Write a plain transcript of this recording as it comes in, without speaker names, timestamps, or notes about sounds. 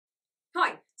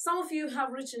Some of you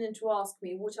have written in to ask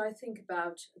me what I think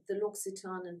about the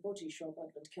L'Occitane and Body Shop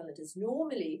Advent calendars.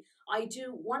 Normally, I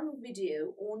do one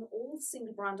video on all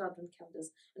single brand Advent calendars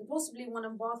and possibly one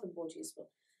on Bath and Body as well.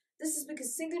 This is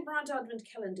because single brand Advent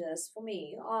calendars for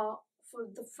me are for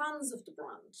the fans of the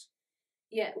brand.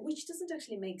 Yeah, which doesn't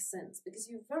actually make sense because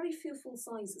you have very few full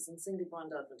sizes in single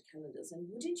brand Advent calendars, and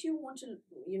wouldn't you want to,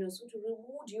 sort of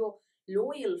reward your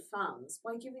loyal fans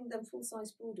by giving them full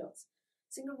size products?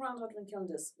 Single brand Advent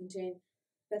calendars contain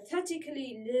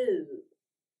pathetically low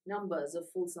numbers of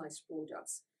full size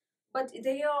products, but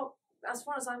they are, as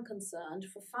far as I'm concerned,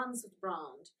 for fans of the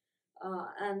brand,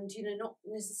 and not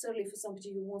necessarily for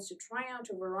somebody who wants to try out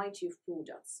a variety of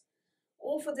products,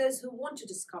 or for those who want to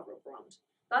discover a brand.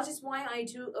 That is why I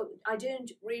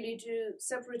don't really do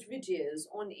separate videos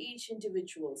on each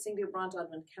individual single brand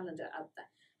Advent calendar out there.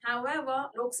 However,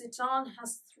 L'Occitane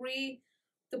has 3,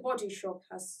 the Body Shop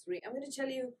has 3. I'm going to tell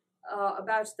you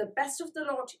about the best of the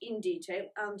lot in detail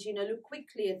and, look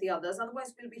quickly at the others.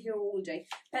 Otherwise, we'll be here all day.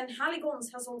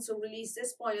 Penhaligon's has also released their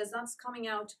spoilers. That's coming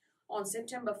out on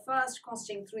September 1st,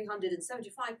 costing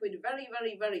 375 quid. Very,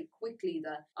 very, very quickly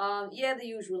there. Yeah, the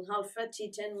usual. Halfetti,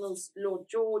 10 mils, Lord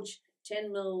George,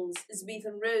 10 mils,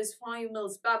 Elizabethan Rose, 5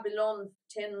 mils, Babylon,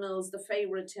 10 mils, The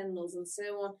Favourite, 10 mils, and so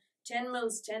on. 10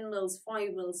 mils, 10 mils, 5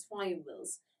 mils, 5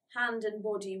 mils. Hand and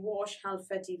Body Wash,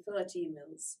 Halfetti, 30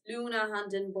 mils. Luna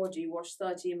Hand and Body Wash,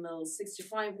 30 mils.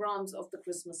 65 grams of the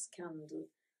Christmas candle.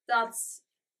 That's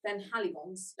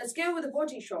Penhaligon's. Let's go with the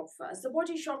Body Shop first. The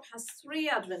Body Shop has 3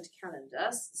 Advent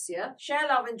calendars this year. Share,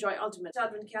 Love and Joy Ultimate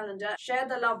Advent Calendar, Share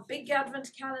the Love Big Advent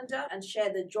Calendar, and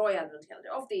Share the Joy Advent Calendar.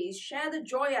 Of these, Share the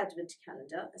Joy Advent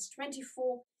Calendar has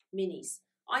 24 minis.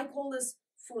 I call this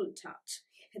full tat.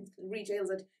 It retails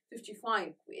at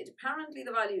 55 quid. Apparently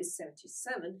the value is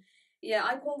 77. Yeah,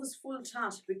 I call this full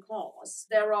tat because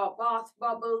there are bath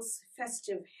bubbles,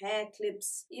 festive hair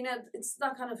clips. It's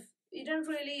that kind of, you don't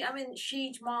really,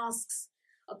 sheet masks,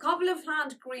 a couple of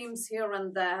hand creams here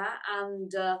and there,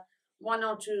 and 1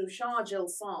 or 2 shower gel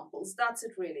samples. That's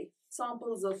it really.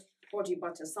 Samples of body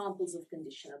butter, samples of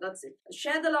conditioner. That's it.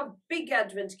 Share the Love Big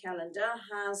Advent Calendar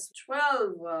has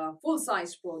 12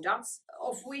 full-size products,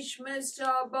 of which most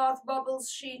are bath bubbles,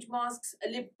 sheet masks,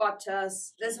 lip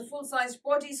butters. There's a full-size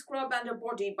body scrub and a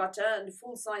body butter, and a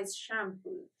full-size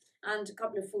shampoo, and a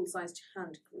couple of full-sized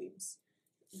hand creams.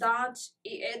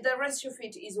 The rest of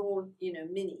it is all,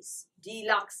 minis.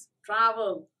 Deluxe,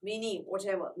 travel, mini,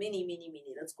 whatever. Mini.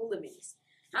 Let's call them minis.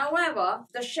 However,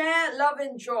 the Share, Love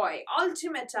and Joy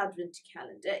Ultimate Advent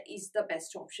Calendar is the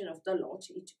best option of the lot.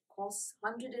 It costs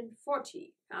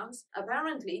 £140.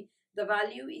 Apparently, the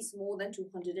value is more than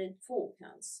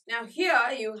 £204. Now here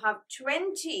you have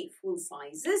 20 full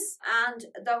sizes, and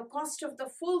the cost of the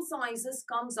full sizes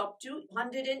comes up to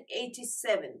 £187.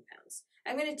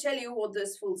 I'm going to tell you what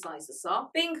those full sizes are.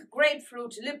 Pink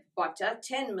Grapefruit Lip Butter,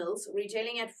 10 mils,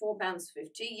 retailing at £4.50.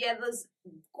 Yeah, there's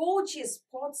gorgeous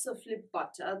pots of lip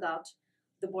butter that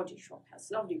the Body Shop has.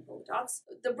 Lovely products.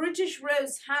 The British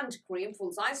Rose Hand Cream,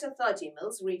 full size of 30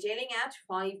 mils, retailing at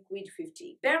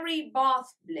 £5.50. Berry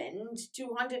Bath Blend,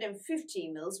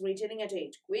 250 mils, retailing at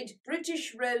 8 quid.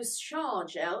 British Rose Shower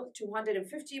Gel,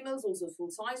 250 mils, also full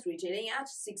size, retailing at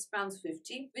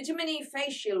 £6.50. Vitamin E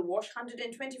Facial Wash,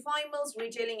 125 mils,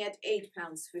 retailing at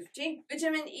 £8.50.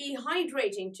 Vitamin E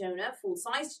Hydrating Toner, full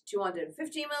size,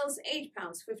 250 mils,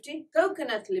 £8.50.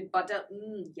 Coconut Lip Butter,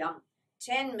 yum.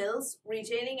 10 mils,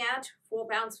 retailing at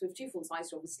 £4.50, full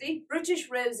size obviously. British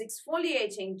Rose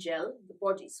Exfoliating Gel, the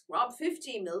body scrub,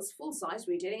 50 mils, full size,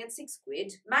 retailing at 6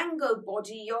 quid. Mango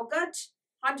Body Yoghurt,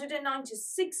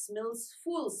 196 mils,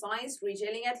 full size,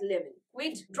 retailing at 11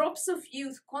 quid. Drops of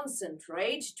Youth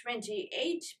Concentrate,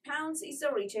 £28 is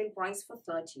the retail price for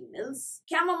 30 mils.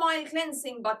 Camomile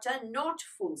Cleansing Butter, not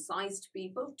full-sized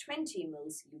people, 20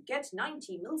 mils. You get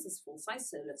 90 mils as full size,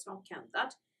 so let's not count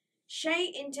that.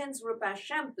 Shea Intense Repair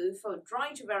Shampoo for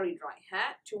dry to very dry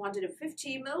hair,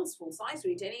 250 mils, full size,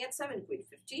 retailing at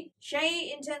 £7.50.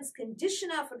 Shea Intense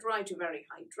Conditioner for dry to very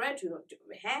dry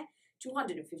hair,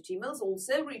 250 mils,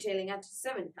 also retailing at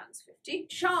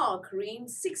 £7.50. Shower Cream,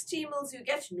 60 mils, you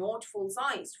get not full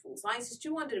size. Full size is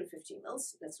 250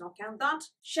 mils, let's not count that.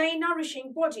 Shea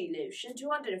Nourishing Body Lotion,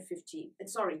 200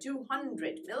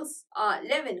 mils,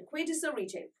 11 quid is the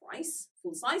retail price.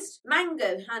 Full sized.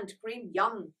 Mango Hand Cream,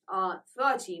 yum,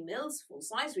 30 mils, full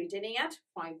size, retailing at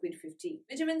 £5.50.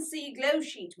 Vitamin C Glow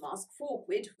Sheet Mask, 4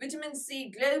 quid. Vitamin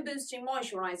C Glow Boosting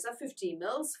Moisturiser, 50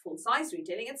 mils, full size,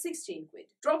 retailing at 16 quid.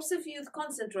 Drops of Youth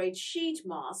Concentrate Sheet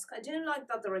Mask, I don't like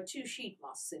that there are 2 sheet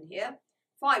masks in here,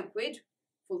 5 quid.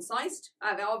 Full sized,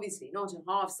 obviously not a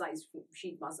half size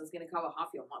sheet mask that's going to cover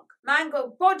half your mug.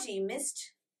 Mango Body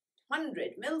Mist,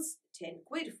 100 mils, 10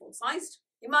 quid, full sized.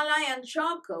 Himalayan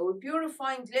Charcoal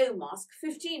Purifying Glow Mask,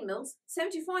 15 mils,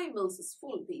 75 mils is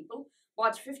full, people,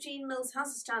 but 15 mils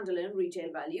has a standalone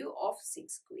retail value of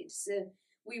 6 quid. So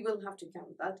we will have to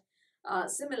count that.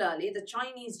 Similarly, the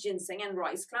Chinese Ginseng and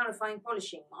Rice Clarifying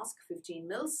Polishing Mask, 15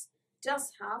 mils,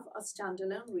 does have a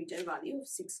standalone retail value of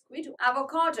 6 quid.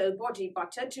 Avocado Body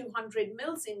Butter, 200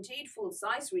 mils, indeed full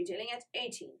size, retailing at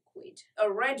 18 quid.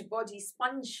 A Red Body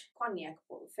Sponge Cognac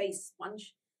Face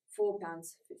Sponge,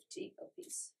 £4.50 a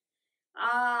piece.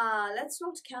 Let's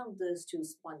not count those two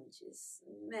sponges.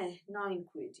 Meh, 9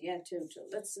 quid, yeah, total.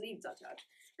 Let's leave that out.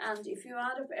 And if you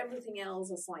add up everything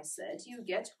else, as I said, you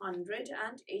get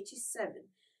 187.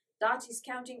 That is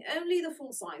counting only the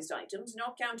full-sized items,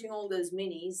 not counting all those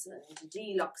minis and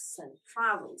deluxe and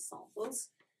travel samples.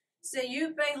 So you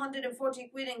pay 140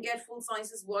 quid and get full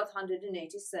sizes worth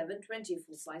 187, 20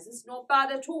 full sizes. Not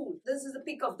bad at all. This is the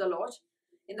pick of the lot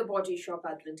in the Body Shop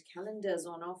Advent Calendars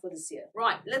on offer this year.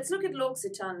 Right, let's look at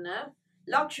L'Occitane now.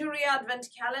 Luxury Advent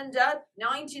Calendar,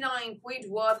 99 quid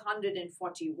worth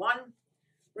 141.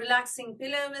 Relaxing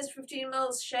Pillow Mist, 15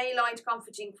 mils. Shea Light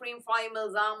Comforting Cream, 5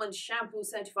 mils. Almond Shampoo,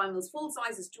 75 mils. Full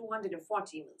size is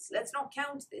 240 mils. Let's not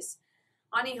count this.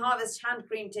 Honey Harvest Hand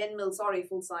Cream, 10 mils. Sorry,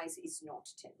 full size is not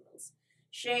 10 mils.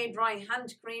 Shea Dry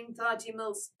Hand Cream, 30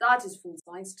 mils. That is full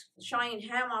sized. Shine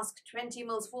Hair Mask, 20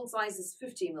 mils. Full size is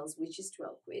 50 mils, which is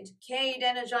 12 quid. Cade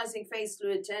Energizing Face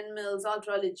Fluid, 10 mils.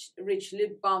 Ultra Rich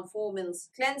Lip Balm, 4 mils.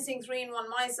 Cleansing 3-in-1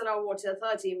 Micellar Water,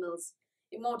 30 mils.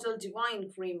 Immortal Divine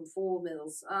Cream, 4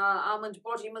 mils. Almond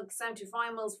Body Milk,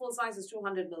 75 mils. Full size is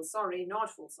 200 mils. Sorry, not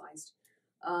full sized.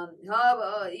 Herb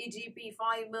EGP,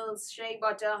 5 mils. Shea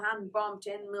Butter Hand Balm,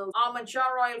 10 mils. Almond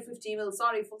Shower Oil, 50 mils.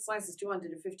 Sorry, full size is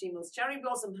 250 mils. Cherry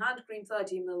Blossom Hand Cream,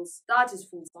 30 mils. That is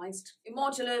full sized.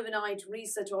 Immortal Overnight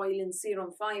Reset Oil and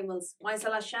Serum, 5 mils.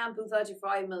 Micellar Shampoo,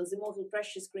 35 mils. Immortal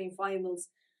Precious Cream, 5 mils.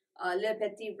 Le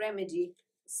Petit Remedy,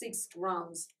 6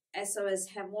 grams. SOS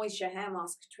Moisture Hair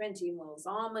Mask, 20 mils.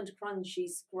 Almond Crunchy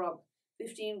Scrub,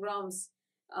 15 grams.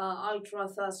 Ultra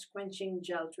Thirst Quenching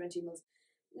Gel, 20 mils.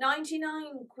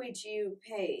 99 quid you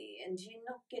pay, and you're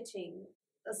not getting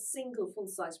a single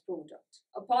full-size product.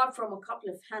 Apart from a couple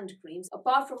of hand creams,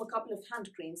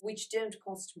 which don't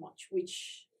cost much,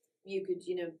 which you could,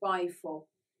 buy for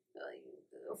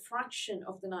a fraction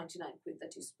of the 99 quid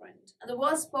that you spend. And the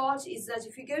worst part is that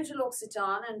if you go to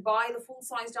L'Occitane and buy the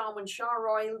full-sized almond shower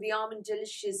oil, the Almond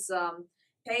Delicious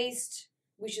paste,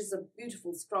 which is a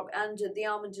beautiful scrub, and the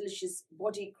Almond Delicious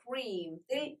body cream,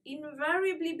 they'll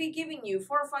invariably be giving you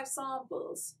 4 or 5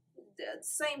 samples. The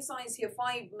same size here,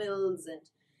 5 mils and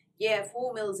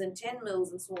 4 mils and 10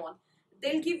 mils and so on.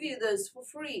 They'll give you those for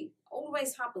free.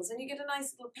 Always happens. And you get a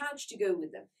nice little pouch to go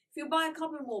with them. If you buy a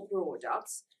couple more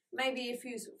products, maybe a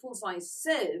few full-size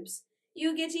soaps,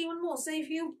 you get even more. So if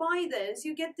you buy those,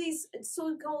 you get these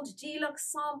so-called deluxe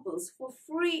samples for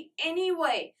free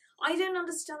anyway. I don't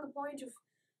understand the point of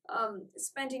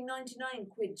spending 99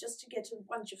 quid just to get a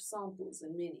bunch of samples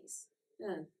and minis.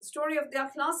 Yeah. Story of their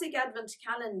classic advent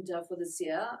calendar for this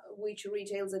year, which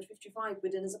retails at 55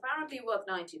 quid and is apparently worth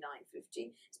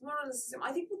 99.50. It's more or less the same.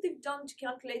 I think what they've done to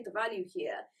calculate the value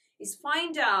here is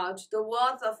find out the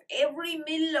worth of every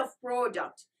mil of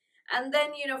product, and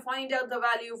then, find out the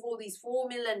value of all these 4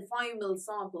 mil and 5 mil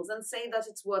samples and say that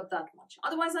it's worth that much.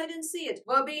 Otherwise, I didn't see it.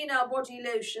 Verbena Body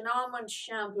Lotion, Almond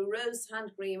Shampoo, Rose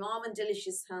Hand Cream, Almond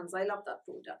Delicious Hands. I love that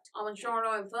product. Almond Shower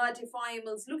Oil, 35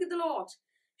 mils. Look at the lot.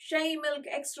 Shea Milk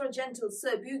Extra Gentle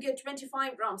Soap. You get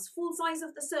 25 grams. Full size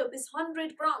of the soap is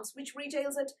 100 grams, which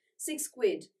retails at 6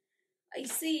 quid. I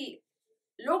see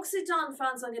L'Occitane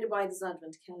fans are going to buy this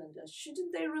advent calendar.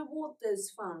 Shouldn't they reward those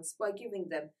fans by giving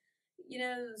them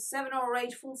 7 or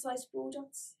 8 full-size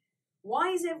products? Why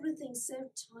is everything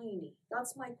so tiny?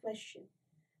 That's my question.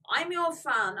 I'm your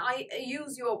fan. I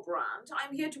use your brand.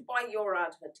 I'm here to buy your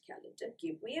advent calendar.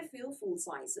 Give me a few full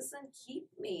sizes and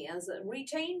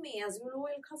retain me as your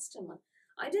loyal customer.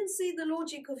 I didn't see the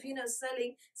logic of,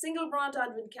 selling single brand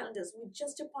advent calendars with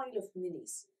just a pile of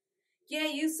minis. Yeah,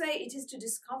 you say it is to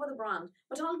discover the brand,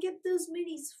 but I'll get those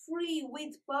minis free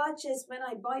with purchase when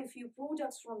I buy a few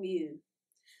products from you.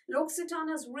 L'Occitane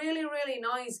has really, really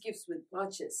nice gifts with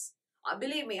purchase.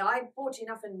 Believe me, I bought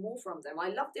enough and more from them. I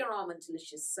love their Almond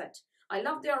Delicious set. I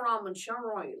love their almond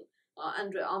shower oil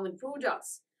and almond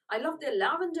products. I love their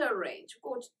lavender range. I've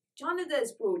got a ton of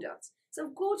those products. So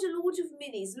I've got a lot of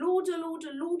minis, a lot of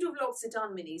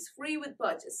L'Occitane minis, free with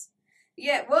purchase.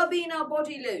 Yeah, Verbena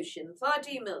Body Lotion,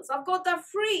 30 mils. I've got that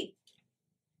free.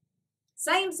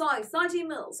 Same size, 30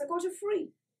 mils. I got it free.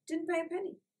 Didn't pay a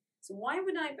penny. So why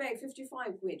would I pay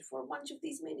 55 quid for a bunch of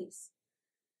these minis?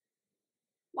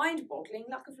 Mind-boggling,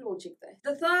 lack of logic there.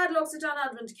 The third L'Occitane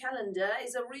Advent Calendar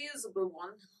is a reusable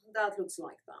one that looks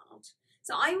like that.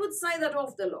 So I would say that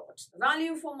of the lot,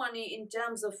 value for money in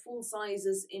terms of full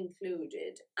sizes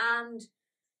included, and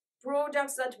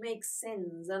products that make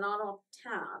sense and are not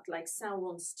tad like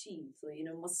Sauron's teeth or,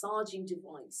 massaging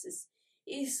devices,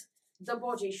 is the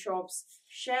Body Shop's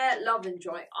Share, Love and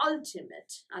Joy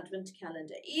Ultimate Advent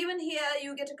Calendar. Even here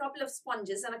you get a couple of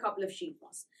sponges and a couple of sheet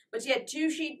masks. But yet 2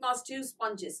 sheet masks, 2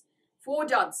 sponges, 4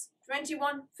 duds,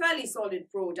 21 fairly solid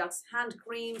products, hand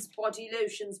creams, body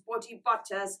lotions, body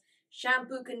butters,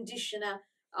 shampoo, conditioner,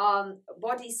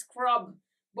 body scrub,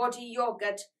 body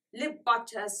yogurt, lip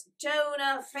butters,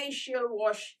 toner, facial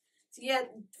wash. So yeah,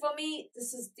 for me,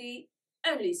 this is the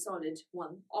only solid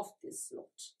one of this lot.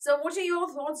 So what are your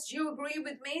thoughts? Do you agree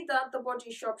with me that the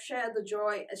Body Shop Share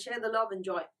the Love and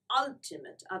Joy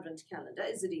Ultimate Advent Calendar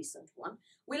is a decent one?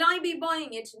 Will I be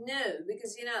buying it? No,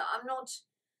 because, I'm not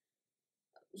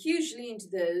hugely into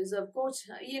those. I've got,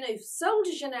 Sol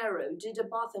de Janeiro did a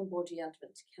Bath and Body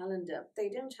Advent Calendar. They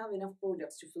don't have enough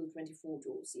products to fill 24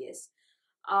 doors, yes.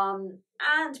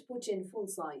 And put in full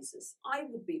sizes. I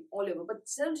would be all over. But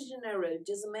Sol de Janeiro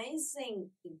does amazing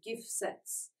gift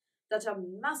sets that are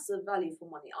massive value for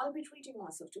money. I'll be treating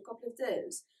myself to a couple of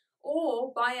those.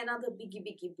 Or buy another Biggie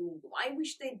Biggie Boom Boom. I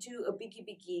wish they'd do a Biggie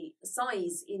Biggie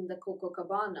size in the Coco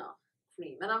Cabana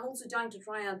cream. And I'm also dying to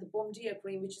try out the Bom Dia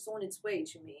cream, which is on its way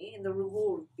to me in the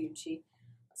Reward Beauty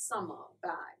summer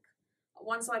bag.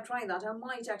 Once I try that, I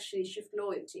might actually shift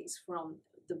loyalties from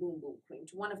the Boom Boom cream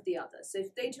to one of the others. So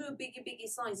if they do a biggie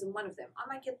size in one of them, I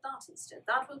might get that instead.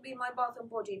 That will be my Bath and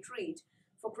Body treat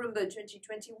for Crimbo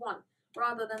 2021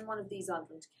 rather than one of these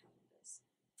Advent calendars.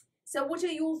 So what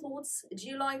are your thoughts? Do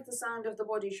you like the sound of the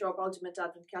Body Shop Ultimate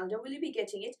Advent Calendar? Will you be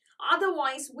getting it?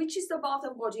 Otherwise, which is the Bath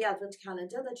and Body Advent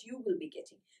Calendar that you will be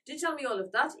getting? Do tell me all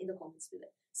of that in the comments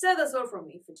below. So that's all from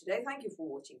me for today. Thank you for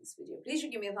watching this video. Please do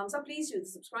give me a thumbs up. Please do hit the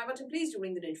subscribe button. Please do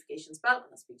ring the notifications bell,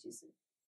 and I'll speak to you soon.